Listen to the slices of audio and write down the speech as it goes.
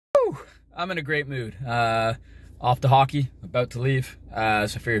I'm in a great mood. Off to hockey, about to leave. So I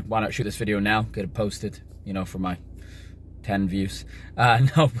figured, why not shoot this video now, get it posted, you know, for my 10 views.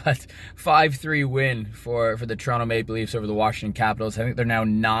 No, but 5-3 win for the Toronto Maple Leafs over the Washington Capitals. I think they're now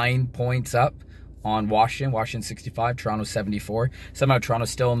 9 points up on Washington. Washington 65, Toronto 74. Somehow Toronto's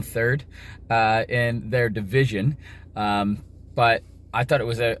still in third in their division. But I thought it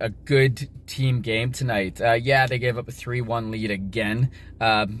was a good team game tonight. Yeah, they gave up a 3-1 lead again.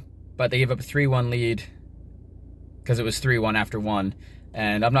 But they gave up a 3-1 lead because it was 3-1 after one.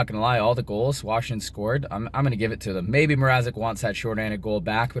 And I'm not going to lie, all the goals Washington scored, I'm going to give it to them. Maybe Mrazek wants that shorthanded goal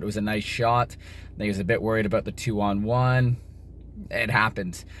back, but it was a nice shot. I think he was a bit worried about the 2-on-1. It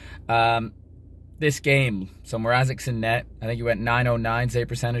happens. This game, so Mrazek's in net. I think he went .909 save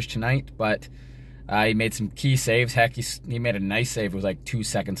percentage tonight, but he made some key saves. Heck, he made a nice save with like 2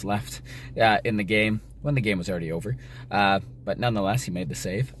 seconds left in the game, when the game was already over. But nonetheless, he made the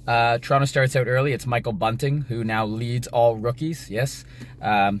save. Toronto starts out early. It's Michael Bunting, who now leads all rookies. Yes,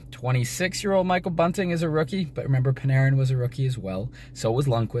 26-year-old Michael Bunting is a rookie, but remember Panarin was a rookie as well. So was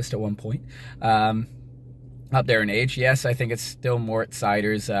Lundqvist at one point. Up there in age. Yes, I think it's still Mort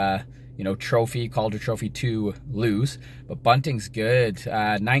Seider's you know, trophy, Calder Trophy to lose. But Bunting's good.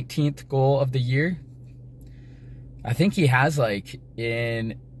 19th goal of the year. I think he has like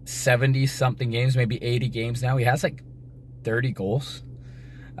in 70-something games, maybe 80 games now, he has like 30 goals,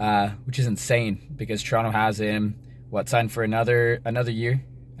 which is insane because Toronto has him, what, signed for another year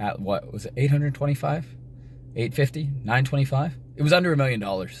at, what was it, 825? 850? 925? It was under $1 million.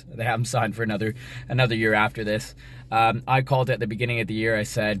 They have him signed for another year after this. I called it at the beginning of the year. I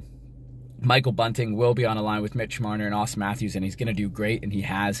said, Michael Bunting will be on a line with Mitch Marner and Austin Matthews, and he's going to do great, and he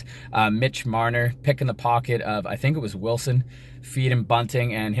has. Mitch Marner picking the pocket of, I think it was Wilson, feeding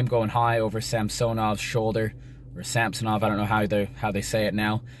Bunting, and him going high over Samsonov's shoulder, or Samsonov, I don't know how they say it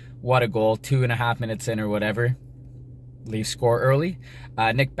now. What a goal, 2.5 minutes in or whatever. Leafs score early.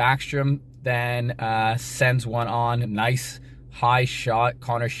 Nick Backstrom then sends one on. Nice high shot.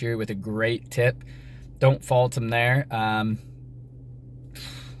 Connor Sheary with a great tip. Don't fault him there.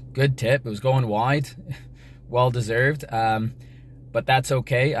 Good tip. It was going wide. Well deserved. But that's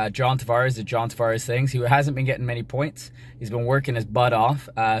okay. John Tavares did John Tavares things. He hasn't been getting many points. He's been working his butt off.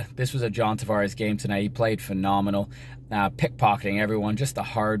 This was a John Tavares game tonight. He played phenomenal. Pickpocketing everyone. Just the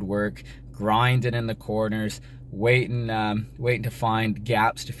hard work. Grinding in the corners. Waiting to find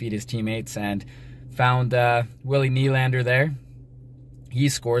gaps to feed his teammates. And found Willie Nylander there. He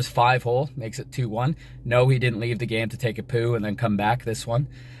scores 5-hole. Makes it 2-1. No, he didn't leave the game to take a poo and then come back this one.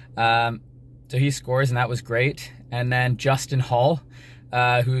 So he scores, and that was great. And then Justin Hall,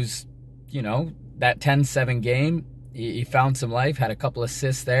 who's, you know, that 10-7 game, he found some life, had a couple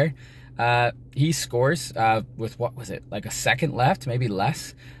assists there. He scores with, what was it, like a second left, maybe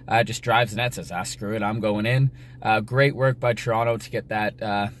less. Just drives the net, says, screw it, I'm going in. Great work by Toronto to get that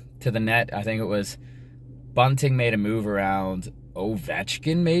to the net. I think it was Bunting made a move around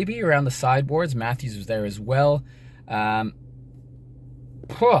Ovechkin, maybe, around the sideboards. Matthews was there as well.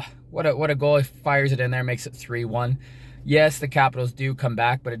 What a goal. He fires it in there, makes it 3-1. Yes, the Capitals do come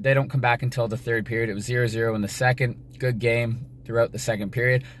back, but they don't come back until the third period. It was 0-0 in the second. Good game throughout the second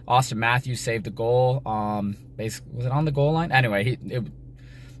period. Austin Matthews saved a goal. Basically, was it on the goal line? Anyway,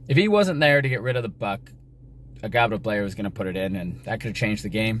 if he wasn't there to get rid of the puck, a Capital player was going to put it in, and that could have changed the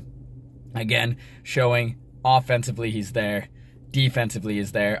game. Again, showing offensively he's there. Defensively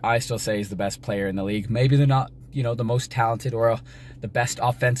is there. I still say he's the best player in the league. Maybe they're not, you know, the most talented or the best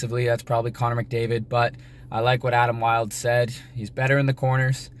offensively. That's probably Connor McDavid. But I like what Adam Wilde said. He's better in the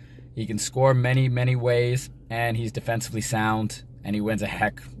corners. He can score many, many ways. And he's defensively sound. And he wins a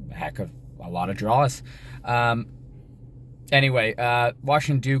heck of a lot of draws. Anyway,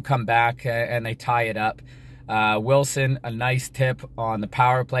 Washington do come back and they tie it up. Wilson, a nice tip on the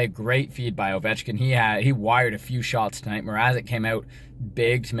power play. Great feed by Ovechkin. He wired a few shots tonight. Mrazek came out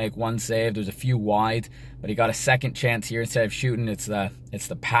big to make one save. There's a few wide, but he got a second chance here instead of shooting. It's the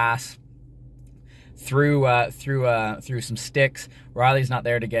pass through some sticks. Riley's not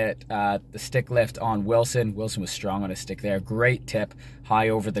there to get the stick lift on Wilson. Wilson was strong on his stick there. Great tip, high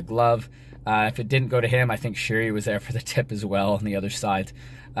over the glove. If it didn't go to him, I think Sheary was there for the tip as well on the other side.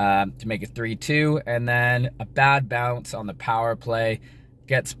 To make it 3-2, and then a bad bounce on the power play,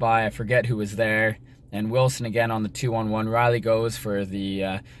 gets by, I forget who was there, and Wilson again on the 2-on-1. Riley goes for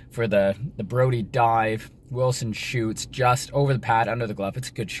the Brody dive. Wilson shoots just over the pad, under the glove. It's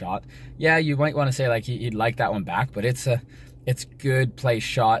a good shot. Yeah, you might want to say like he'd like that one back, but it's good play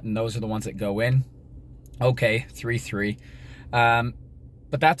shot, and those are the ones that go in. Okay, 3-3,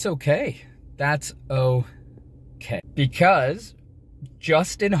 but that's okay. That's okay because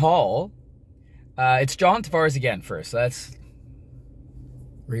Justin Hall It's John Tavares again first. Let's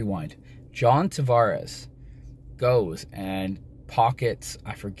rewind. John Tavares goes and pockets,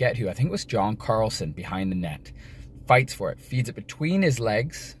 I forget who, I think it was John Carlson behind the net. Fights for it, feeds it between his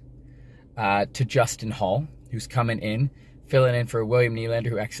legs to Justin Hall, who's coming in, filling in for William Nylander,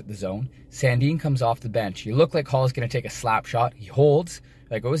 who exits the zone. Sandin comes off the bench. You look like Hall's going to take a slap shot. He holds.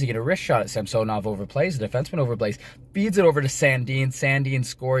 Like, oh, is he going to wrist shot at Samsonov? Overplays. The defenseman overplays. Feeds it over to Sandin. Sandin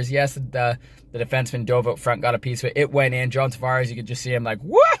scores. Yes, the defenseman dove out front, got a piece of it. It went in. John Tavares, you could just see him like,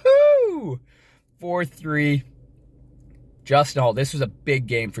 woohoo! 4-3. Justin Hall. This was a big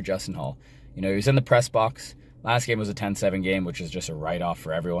game for Justin Hall. You know, he was in the press box. Last game was a 10-7 game, which is just a write-off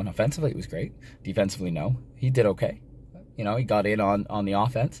for everyone. Offensively, it was great. Defensively, no. He did okay. You know, he got in on the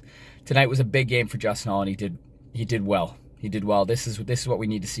offense. Tonight was a big game for Justin Hall, and he did well. He did well. This is what we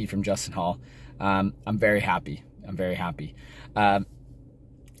need to see from Justin Hall. I'm very happy. I'm very happy.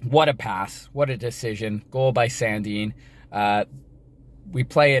 What a pass. What a decision. Goal by Sandin. We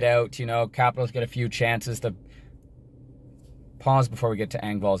play it out. You know, Capitals get a few chances. The pause before we get to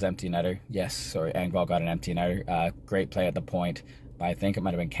Engvall's empty netter. Yes, sorry, Engvall got an empty netter. Great play at the point. But I think it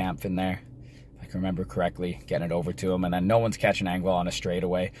might have been Kampf in there, if I can remember correctly, getting it over to him. And then no one's catching Engvall on a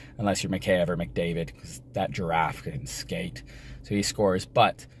straightaway unless you're McKayev or McDavid, because that giraffe can skate. So he scores.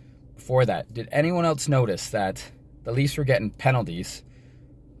 But before that, did anyone else notice that the Leafs were getting penalties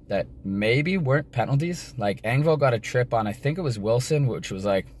that maybe weren't penalties? Like, Engvall got a trip on, I think it was Wilson, which was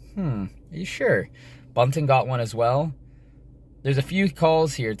like, are you sure? Bunting got one as well. There's a few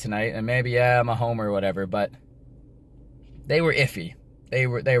calls here tonight, and maybe, yeah, I'm a homer or whatever, but they were iffy. They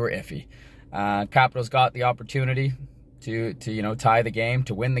were iffy. Capitals got the opportunity to you know, tie the game,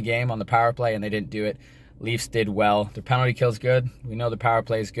 to win the game on the power play, and they didn't do it. Leafs did well. Their penalty kill's good. We know the power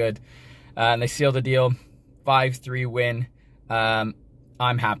play is good. And they sealed the deal. 5-3 win.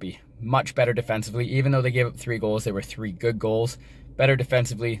 I'm happy. Much better defensively. Even though they gave up 3 goals, they were 3 good goals. Better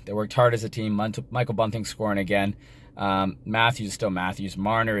defensively. They worked hard as a team. Michael Bunting scoring again. Matthews is still Matthews.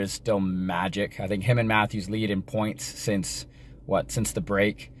 Marner is still magic. I think him and Matthews lead in points since the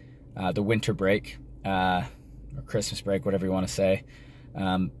break, the winter break, or Christmas break, whatever you want to say.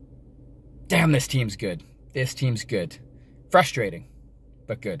 Damn, this team's good. This team's good. Frustrating,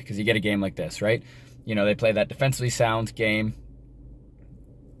 but good, because you get a game like this, right? You know, they play that defensively sound game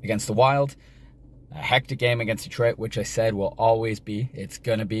against the Wild, a hectic game against Detroit, which I said will always be. It's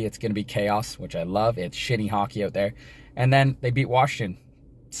gonna be chaos, which I love. It's shitty hockey out there. And then they beat Washington.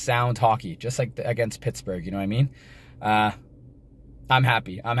 Sound hockey, just like against Pittsburgh, you know what I mean? I'm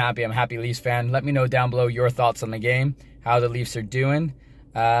happy. I'm a happy Leafs fan. Let me know down below your thoughts on the game, how the Leafs are doing.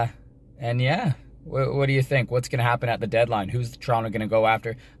 And yeah, what do you think? What's gonna happen at the deadline? Who's Toronto gonna go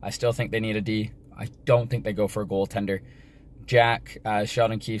after? I still think they need a D. I don't think they go for a goaltender. Jack,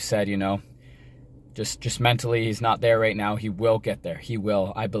 Sheldon Keefe said, you know, just mentally, he's not there right now. He will get there. He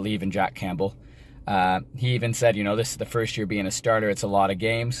will. I believe in Jack Campbell. He even said, you know, this is the first year being a starter. It's a lot of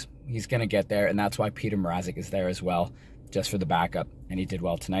games. He's going to get there, and that's why Peter Mrazek is there as well, just for the backup, and he did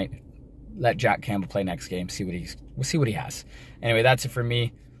well tonight. Let Jack Campbell play next game. We'll see what he has. Anyway, that's it for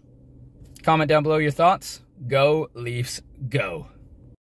me. Comment down below your thoughts. Go Leafs, go.